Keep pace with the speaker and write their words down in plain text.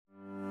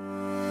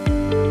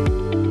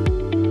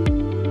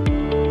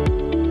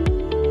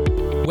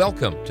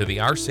Welcome to the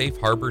Our Safe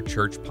Harbor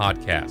Church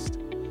podcast.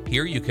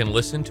 Here you can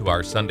listen to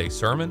our Sunday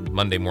sermon,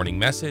 Monday morning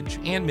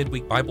message, and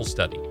midweek Bible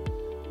study.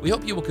 We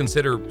hope you will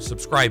consider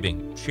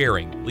subscribing,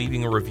 sharing,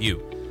 leaving a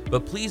review,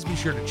 but please be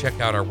sure to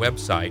check out our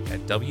website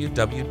at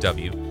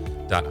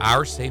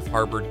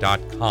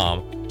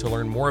www.oursafeharbor.com to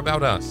learn more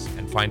about us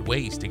and find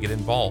ways to get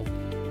involved.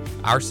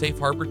 Our Safe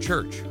Harbor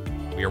Church,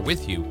 we are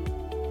with you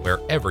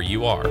wherever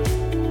you are.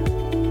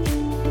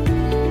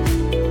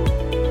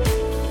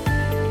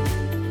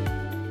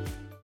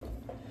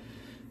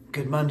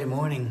 Good Monday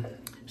morning.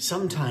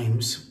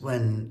 Sometimes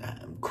when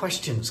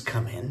questions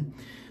come in,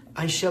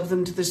 I shove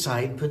them to the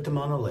side, put them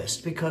on a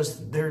list,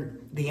 because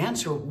the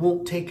answer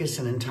won't take us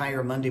an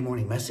entire Monday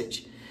morning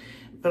message.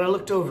 But I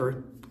looked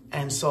over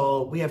and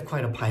saw we have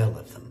quite a pile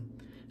of them.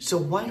 So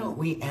why don't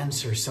we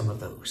answer some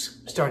of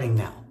those, starting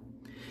now?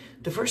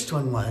 The first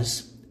one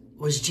was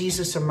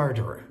Jesus a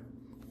murderer?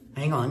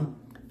 Hang on.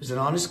 It was an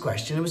honest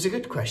question. It was a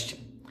good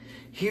question.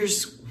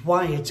 Here's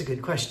why it's a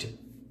good question.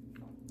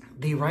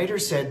 The writer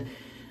said,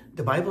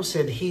 the Bible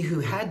said, he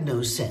who had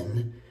no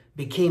sin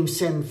became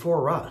sin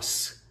for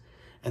us.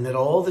 And that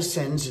all the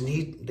sins, and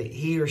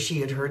he or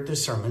she had heard the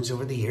sermons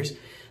over the years,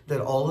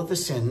 that all of the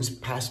sins,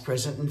 past,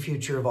 present, and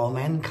future of all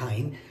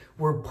mankind,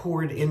 were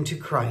poured into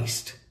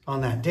Christ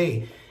on that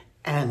day.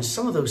 And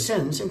some of those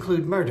sins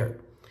include murder.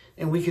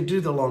 And we could do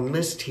the long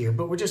list here,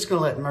 but we're just going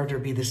to let murder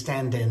be the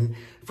stand-in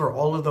for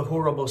all of the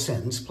horrible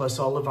sins, plus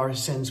all of our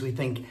sins we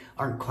think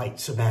aren't quite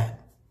so bad.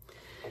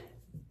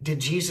 Did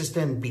Jesus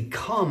then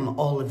become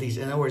all of these?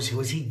 In other words,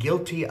 was he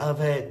guilty of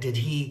it?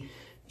 You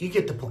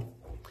get the point.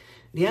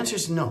 The answer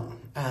is no.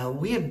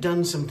 We have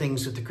done some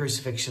things with the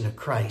crucifixion of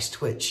Christ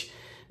which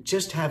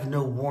just have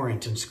no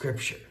warrant in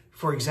Scripture.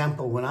 For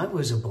example, when I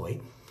was a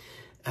boy,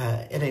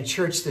 in a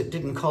church that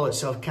didn't call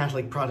itself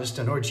Catholic,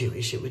 Protestant, or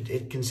Jewish,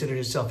 it considered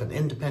itself an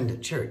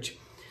independent church,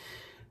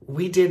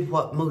 we did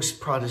what most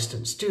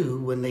Protestants do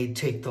when they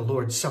take the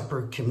Lord's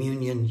Supper,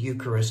 communion,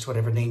 Eucharist,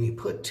 whatever name you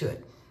put to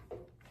it.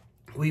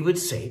 We would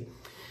say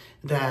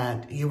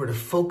that you were to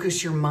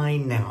focus your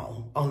mind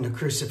now on the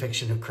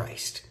crucifixion of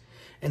Christ.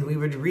 And we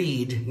would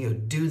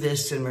read, do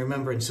this in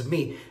remembrance of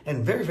me.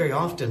 And very, very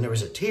often there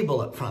was a table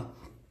up front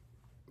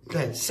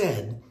that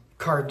said,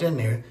 carved in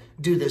there,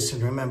 do this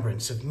in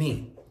remembrance of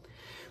me.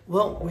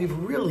 Well, we've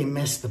really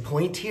missed the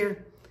point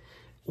here.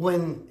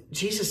 When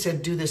Jesus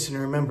said, do this in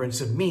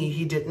remembrance of me,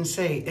 he didn't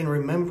say in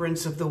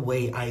remembrance of the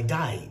way I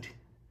died.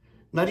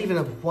 Not even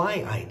of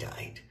why I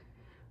died,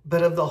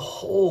 but of the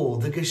whole,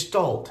 the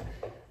gestalt,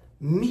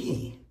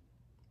 me.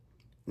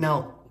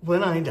 Now,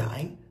 when I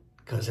die,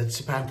 because it's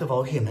the path of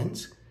all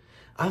humans,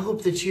 I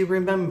hope that you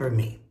remember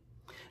me.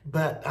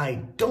 But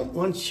I don't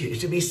want you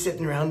to be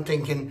sitting around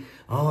thinking,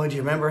 oh, do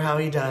you remember how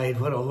he died?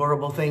 What a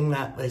horrible thing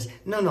that was.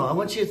 No, I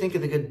want you to think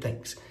of the good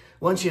things.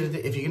 I want you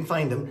to, if you can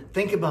find them,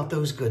 think about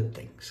those good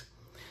things.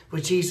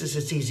 With Jesus,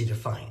 it's easy to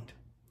find.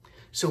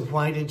 So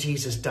why did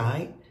Jesus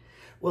die?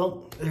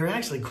 Well, there are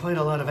actually quite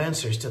a lot of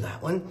answers to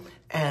that one,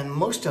 and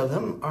most of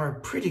them are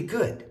pretty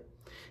good.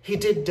 He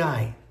did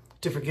die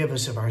to forgive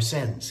us of our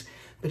sins,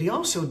 but he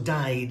also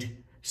died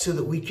so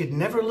that we could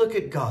never look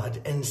at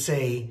God and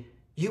say,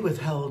 you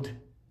withheld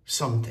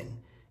something.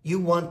 You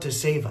want to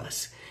save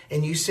us,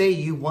 and you say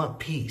you want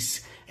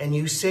peace, and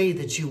you say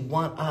that you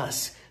want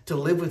us to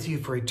live with you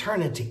for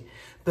eternity,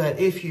 but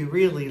if you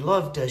really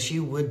loved us,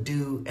 you would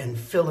do and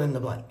fill in the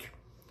blank.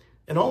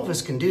 And all of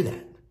us can do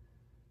that.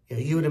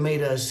 You would have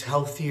made us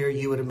healthier.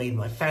 You would have made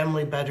my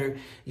family better.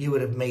 You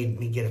would have made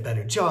me get a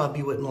better job.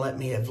 You wouldn't let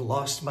me have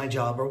lost my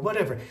job or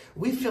whatever.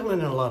 We fill in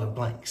a lot of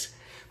blanks.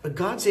 But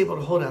God's able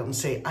to hold out and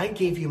say, I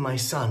gave you my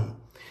son.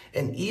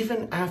 And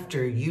even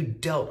after you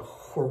dealt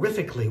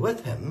horrifically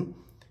with him,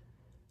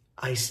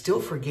 I still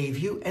forgave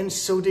you, and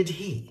so did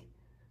he.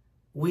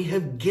 We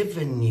have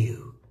given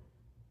you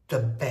the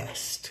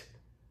best,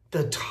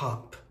 the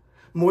top,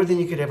 more than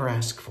you could ever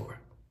ask for.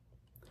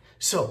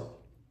 So,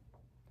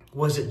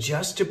 was it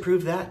just to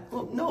prove that?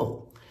 Well,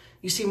 no.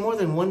 You see, more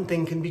than one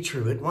thing can be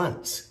true at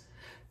once.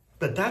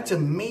 But that's a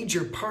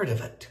major part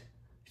of it.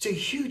 It's a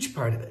huge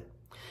part of it.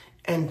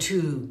 And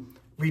to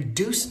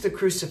reduce the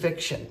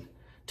crucifixion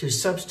to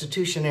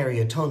substitutionary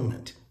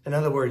atonement. In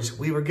other words,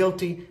 we were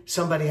guilty,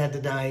 somebody had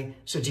to die,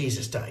 so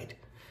Jesus died.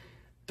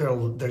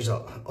 There's a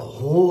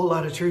whole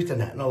lot of truth in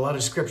that and a lot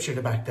of scripture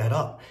to back that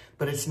up.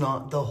 But it's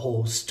not the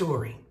whole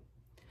story.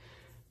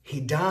 He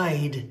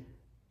died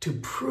to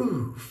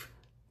prove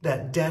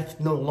that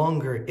death no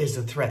longer is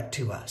a threat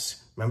to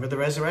us. Remember the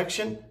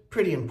resurrection?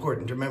 Pretty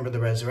important to remember the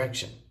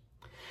resurrection.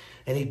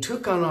 And he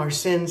took on our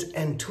sins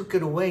and took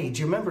it away. Do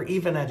you remember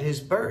even at his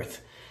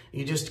birth?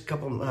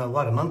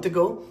 A month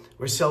ago,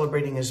 we're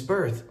celebrating his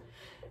birth.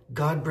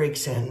 God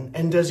breaks in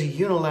and does a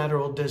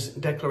unilateral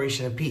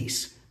declaration of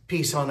peace.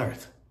 Peace on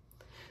earth.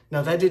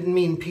 Now that didn't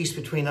mean peace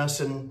between us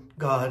and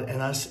God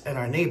and us and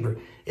our neighbor.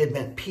 It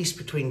meant peace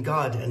between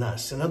God and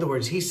us. In other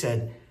words, he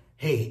said,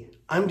 hey,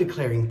 I'm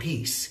declaring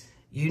peace.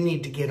 You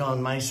need to get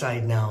on my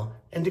side now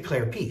and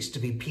declare peace, to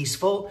be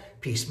peaceful,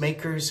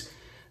 peacemakers,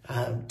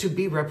 to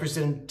be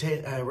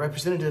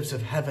representatives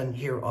of heaven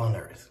here on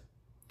earth.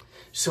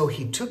 So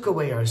he took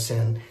away our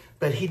sin,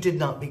 but he did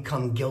not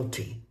become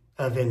guilty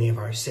of any of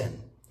our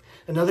sin.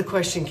 Another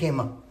question came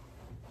up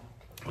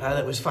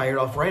that was fired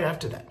off right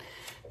after that.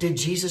 Did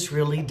Jesus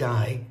really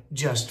die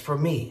just for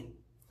me?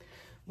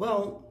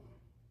 Well,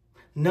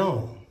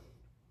 no.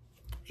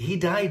 He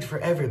died for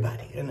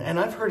everybody. And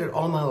I've heard it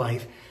all my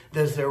life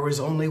that if there was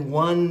only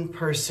one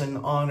person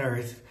on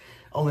earth,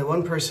 only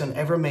one person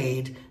ever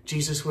made,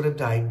 Jesus would have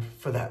died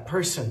for that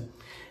person.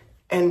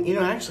 And,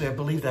 actually, I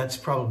believe that's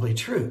probably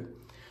true.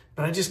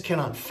 But I just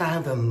cannot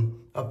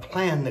fathom a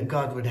plan that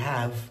God would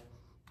have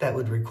that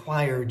would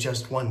require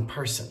just one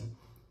person.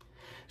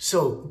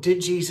 So,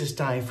 did Jesus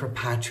die for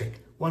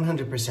Patrick?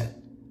 100%.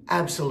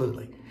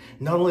 Absolutely.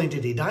 Not only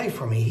did he die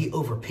for me, he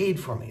overpaid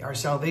for me. Our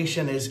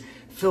salvation is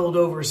filled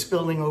over,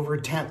 spilling over,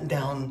 tamped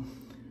down.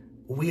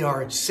 We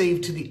are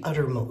saved to the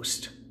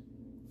uttermost.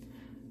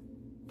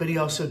 But he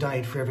also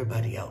died for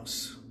everybody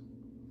else.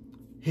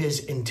 His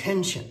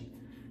intention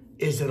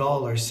is that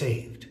all are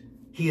saved.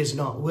 He is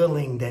not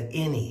willing that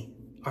any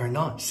are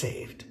not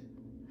saved.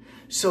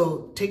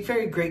 So take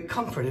very great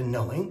comfort in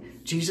knowing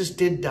Jesus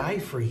did die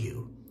for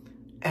you.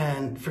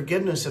 And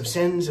forgiveness of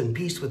sins and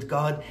peace with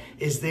God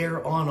is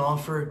there on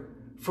offer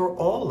for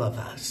all of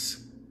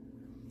us.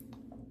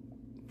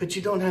 But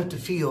you don't have to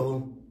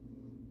feel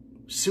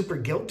super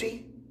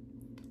guilty.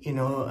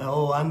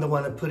 I'm the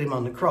one that put him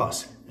on the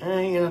cross.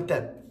 You're not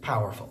that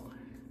powerful.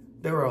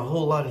 There were a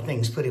whole lot of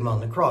things put him on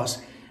the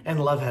cross,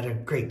 and love had a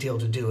great deal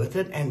to do with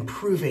it, and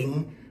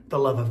proving the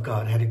love of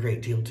God had a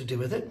great deal to do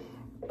with it.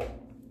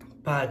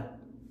 But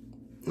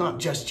not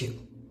just you.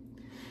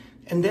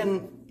 And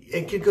then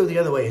it could go the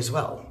other way as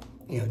well.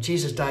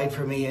 Jesus died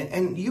for me,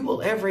 and you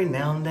will every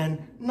now and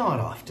then, not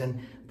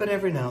often, but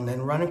every now and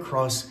then run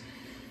across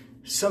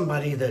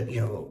somebody that,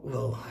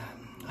 will,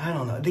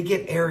 they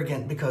get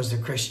arrogant because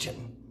they're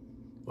Christian.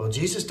 Well,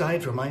 Jesus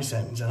died for my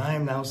sins, and I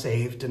am now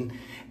saved,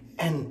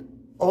 and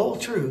all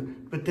true,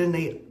 but then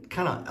they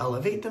kind of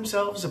elevate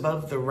themselves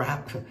above the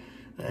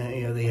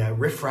the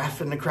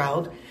riffraff in the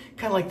crowd,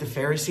 kind of like the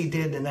Pharisee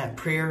did in that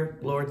prayer,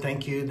 Lord,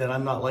 thank you that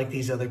I'm not like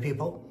these other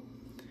people.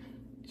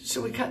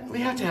 So we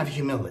have to have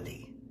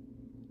humility,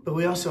 but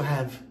we also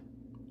have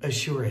a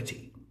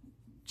surety.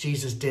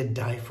 Jesus did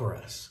die for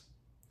us.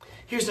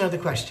 Here's another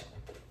question,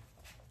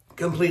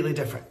 completely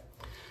different.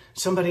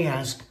 Somebody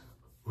asked,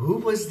 who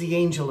was the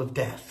angel of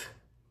death?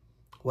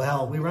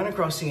 Well, we run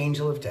across the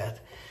angel of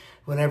death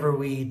whenever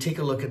we take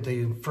a look at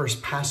the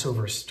first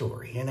Passover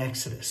story in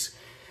Exodus.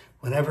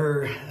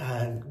 Whenever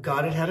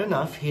God had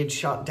enough, he had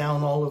shot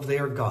down all of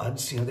their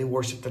gods. They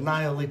worshiped the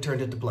Nile, he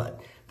turned it to blood.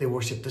 They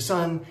worshiped the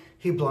sun,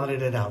 he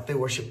blotted it out. They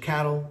worshiped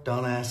cattle,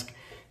 don't ask.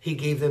 He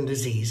gave them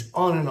disease,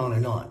 on and on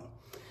and on.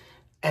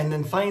 And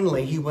then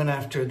finally, he went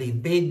after the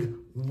big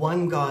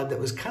one God that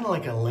was kind of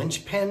like a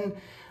linchpin,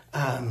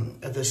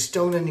 the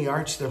stone in the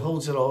arch that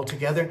holds it all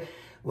together.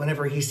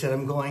 Whenever he said,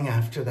 I'm going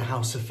after the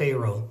house of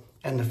Pharaoh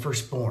and the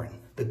firstborn,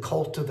 the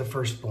cult of the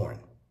firstborn.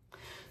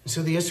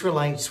 So the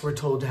Israelites were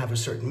told to have a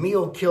certain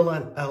meal, kill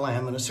a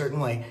lamb in a certain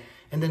way,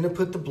 and then to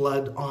put the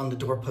blood on the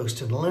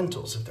doorpost and the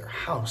lintels of their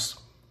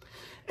house.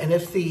 And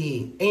if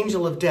the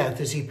angel of death,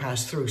 as he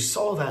passed through,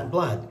 saw that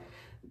blood,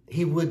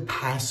 he would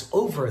pass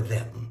over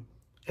them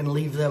and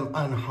leave them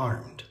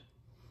unharmed.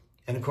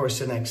 And of course,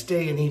 the next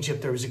day in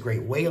Egypt, there was a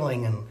great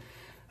wailing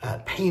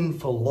and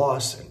painful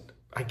loss. And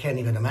I can't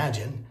even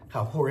imagine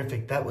how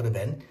horrific that would have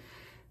been.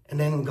 And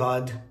then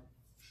God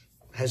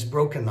has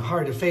broken the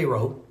heart of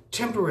Pharaoh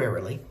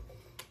temporarily,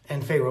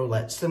 and Pharaoh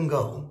lets them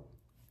go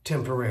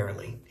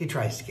temporarily. He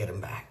tries to get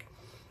them back.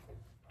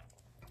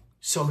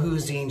 So who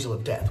is the angel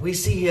of death? We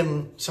see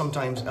him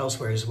sometimes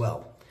elsewhere as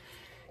well.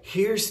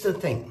 Here's the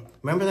thing.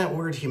 Remember that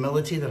word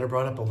humility that I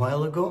brought up a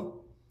while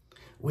ago?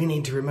 We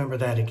need to remember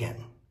that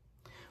again.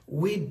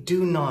 We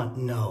do not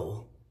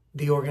know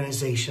the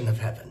organization of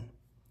heaven.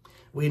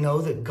 We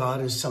know that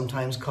God is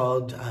sometimes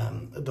called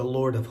the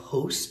Lord of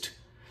hosts.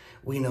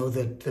 We know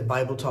that the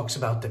Bible talks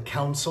about the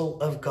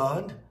counsel of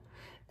God.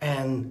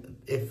 And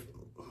if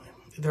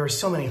there are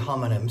so many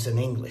homonyms in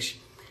English,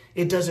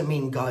 it doesn't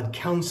mean God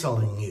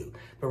counseling you,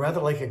 but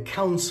rather like a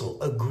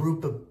council, a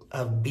group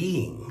of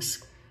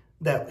beings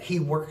that he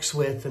works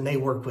with and they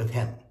work with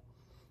him.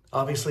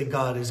 Obviously,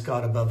 God is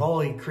God above all.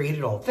 He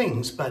created all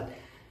things, but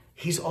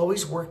he's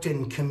always worked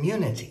in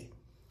community.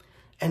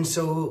 And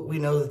so we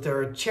know that there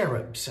are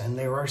cherubs and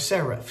there are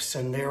seraphs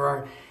and there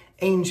are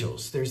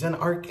angels. There's an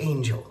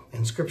archangel.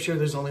 In Scripture,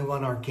 there's only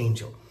one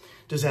archangel.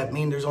 Does that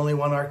mean there's only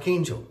one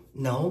archangel?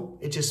 No,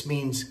 it just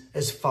means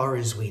as far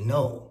as we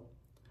know.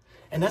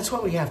 And that's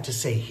what we have to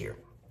say here.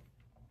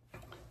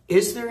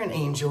 Is there an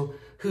angel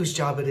whose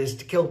job it is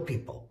to kill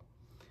people?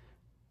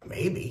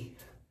 Maybe.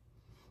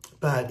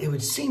 But it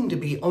would seem to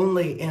be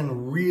only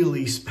in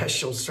really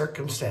special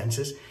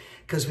circumstances,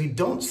 because we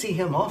don't see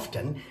him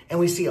often, and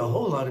we see a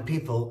whole lot of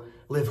people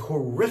live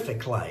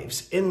horrific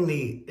lives in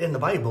the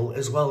Bible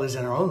as well as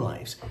in our own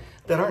lives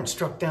that aren't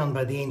struck down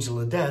by the angel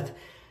of death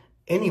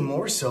any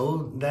more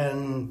so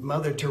than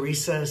Mother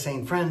Teresa,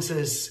 St.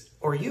 Francis,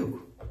 or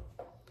you.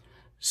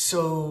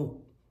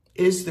 So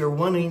is there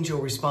one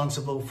angel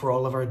responsible for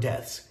all of our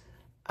deaths?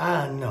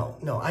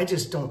 No, I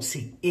just don't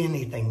see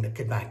anything that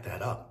could back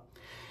that up.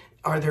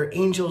 Are there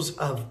angels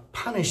of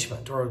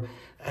punishment, or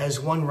as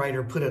one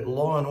writer put it,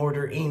 law and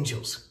order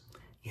angels?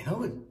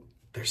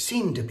 There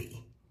seem to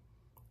be.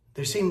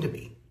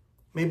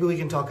 Maybe we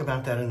can talk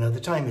about that another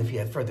time if you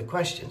have further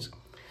questions.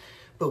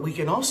 But we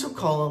can also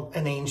call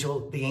an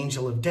angel the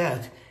angel of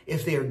death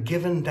if they are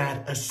given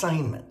that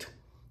assignment.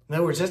 In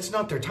other words, that's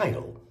not their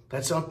title.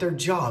 That's not their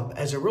job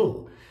as a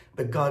rule.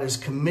 But God has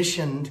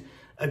commissioned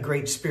a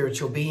great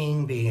spiritual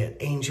being, be it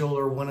angel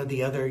or one of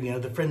the other,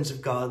 the friends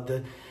of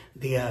God,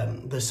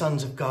 the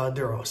sons of God.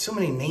 There are so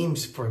many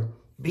names for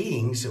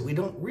beings that we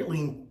don't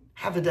really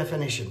have a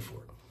definition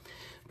for.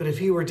 But if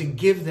he were to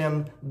give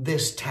them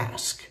this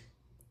task,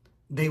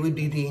 they would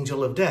be the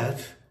angel of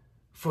death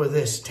for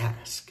this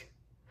task.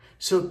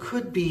 So it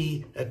could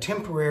be a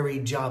temporary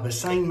job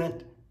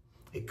assignment.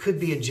 It could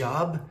be a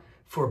job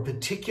for a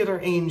particular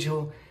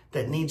angel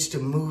that needs to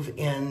move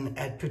in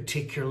at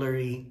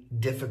particularly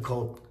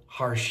difficult,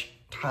 harsh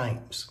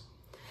times.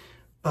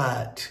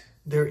 But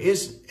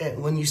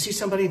when you see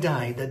somebody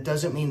die, that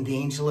doesn't mean the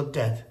angel of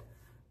death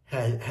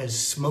has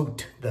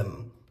smote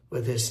them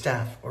with his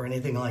staff or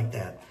anything like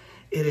that.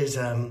 It is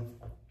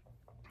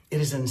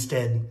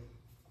instead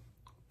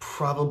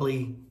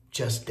probably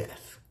just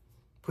death,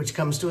 which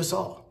comes to us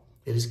all.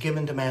 It is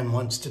given to man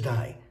once to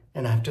die,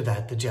 and after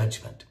that, the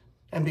judgment.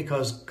 And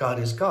because God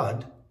is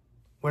God,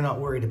 we're not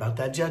worried about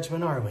that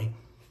judgment, are we?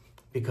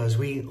 Because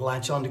we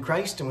latch on to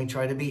Christ and we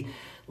try to be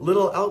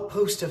little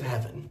outpost of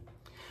heaven.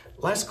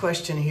 Last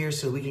question here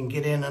so we can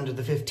get in under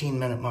the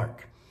 15-minute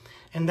mark.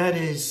 And that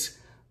is,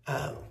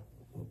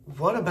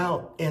 what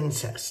about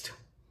incest?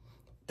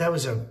 That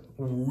was a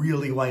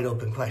really wide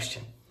open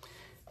question.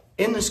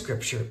 In the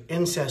scripture,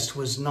 incest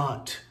was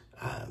not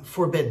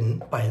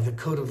forbidden by the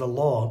code of the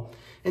law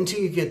until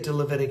you get to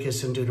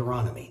Leviticus and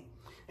Deuteronomy.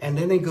 And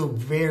then they go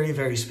very,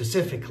 very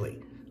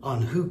specifically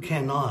on who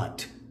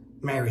cannot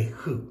marry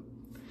who.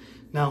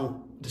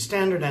 Now, the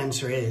standard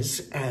answer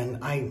is,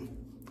 and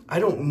I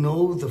don't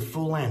know the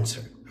full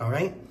answer, all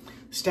right?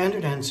 The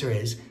standard answer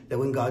is that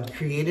when God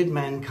created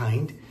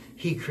mankind,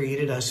 he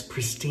created us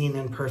pristine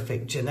and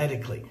perfect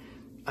genetically.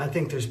 I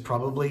think there's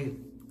probably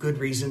good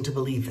reason to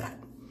believe that.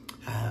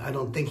 I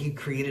don't think he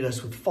created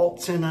us with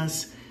faults in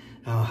us.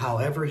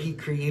 However he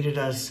created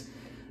us,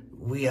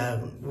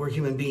 we're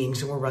human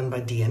beings and we're run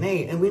by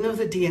DNA. And we know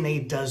that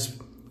DNA does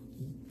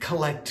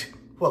collect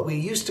what we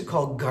used to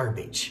call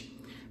garbage.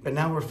 But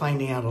now we're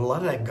finding out a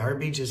lot of that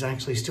garbage is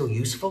actually still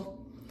useful,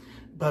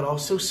 but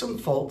also some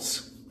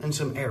faults and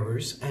some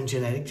errors, and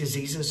genetic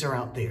diseases are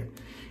out there.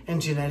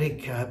 And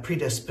genetic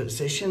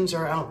predispositions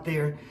are out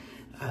there.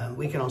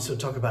 We can also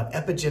talk about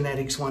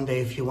epigenetics one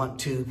day if you want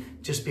to.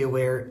 Just be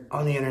aware,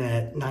 on the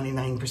internet,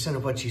 99%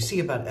 of what you see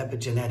about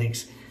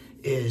epigenetics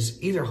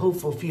is either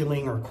hopeful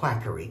feeling or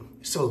quackery.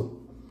 So,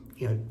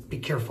 be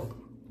careful.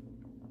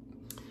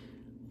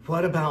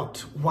 What about,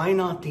 why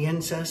not the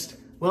incest?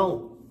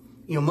 Well,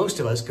 most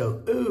of us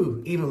go,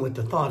 ooh, even with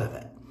the thought of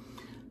it.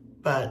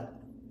 But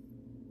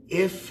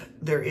if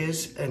there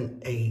is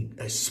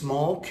a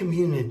small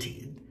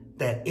community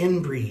that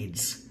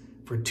inbreeds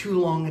for too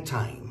long a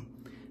time,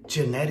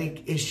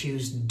 genetic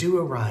issues do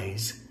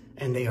arise,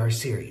 and they are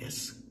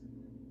serious.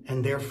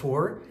 And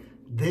therefore,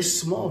 this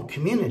small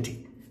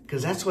community,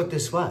 because that's what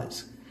this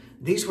was,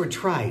 these were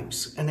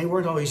tribes, and they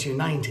weren't always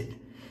united.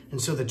 And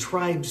so the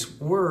tribes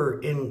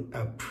were in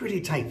a pretty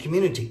tight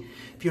community.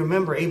 If you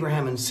remember,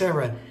 Abraham and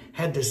Sarah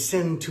had to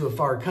send to a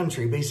far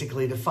country,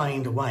 basically, to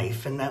find a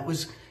wife. And that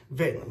was,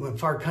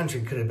 far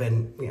country could have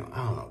been,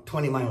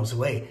 20 miles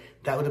away.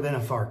 That would have been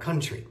a far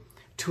country.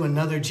 To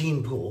another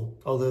gene pool,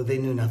 although they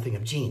knew nothing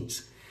of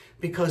genes.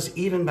 Because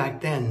even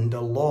back then,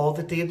 the law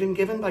that they had been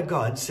given by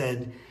God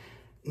said,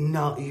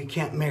 no, you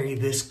can't marry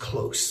this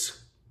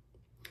close.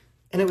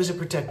 And it was a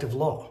protective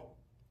law.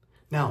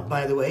 Now,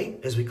 by the way,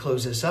 as we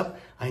close this up,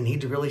 I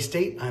need to really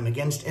state I'm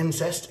against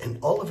incest in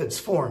all of its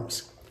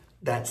forms.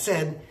 That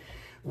said,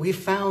 we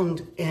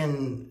found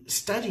in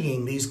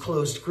studying these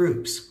closed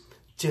groups,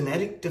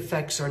 genetic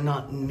defects are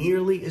not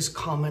nearly as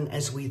common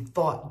as we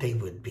thought they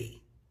would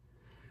be,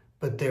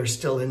 but they're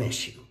still an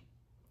issue.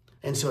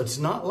 And so it's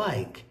not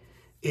like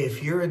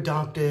if you're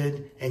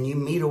adopted and you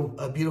meet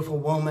a beautiful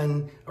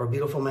woman or a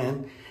beautiful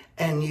man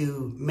and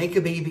you make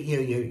a baby,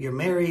 you're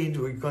married,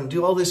 we're going to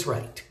do all this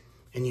right,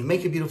 and you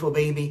make a beautiful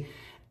baby,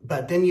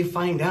 but then you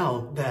find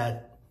out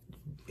that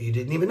you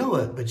didn't even know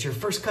it, but your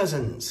first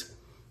cousins,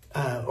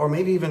 or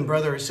maybe even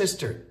brother or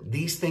sister,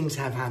 these things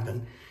have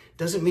happened.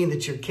 Doesn't mean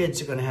that your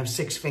kids are going to have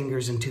 6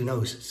 fingers and 2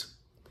 noses.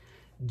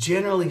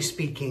 Generally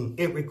speaking,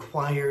 it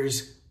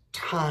requires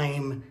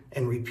time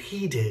and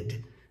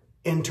repeated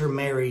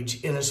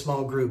intermarriage in a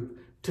small group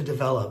to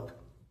develop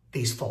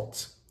these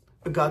faults.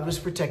 But God was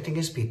protecting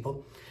his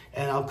people.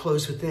 And I'll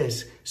close with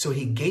this. So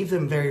he gave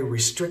them very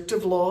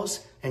restrictive laws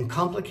and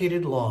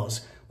complicated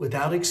laws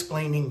without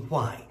explaining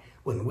why.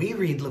 When we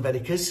read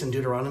Leviticus and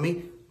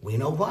Deuteronomy, we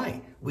know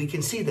why. We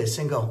can see this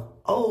and go,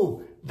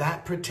 oh,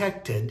 that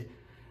protected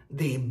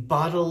the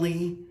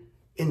bodily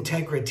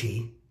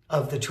integrity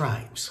of the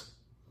tribes.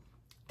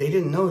 They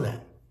didn't know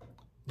that.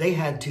 They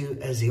had to,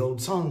 as the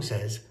old song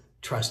says,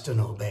 trust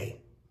and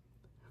obey.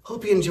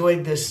 Hope you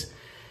enjoyed this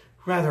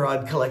rather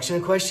odd collection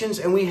of questions,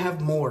 and we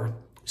have more,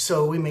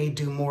 so we may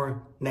do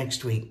more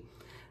next week.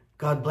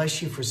 God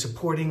bless you for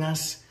supporting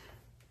us.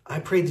 I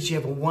pray that you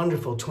have a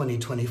wonderful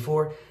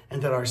 2024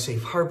 and that our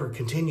Safe Harbor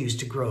continues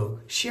to grow.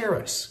 Share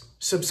us,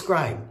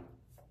 subscribe.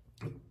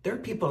 There are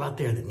people out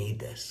there that need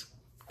this.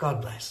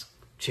 God bless.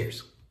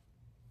 Cheers.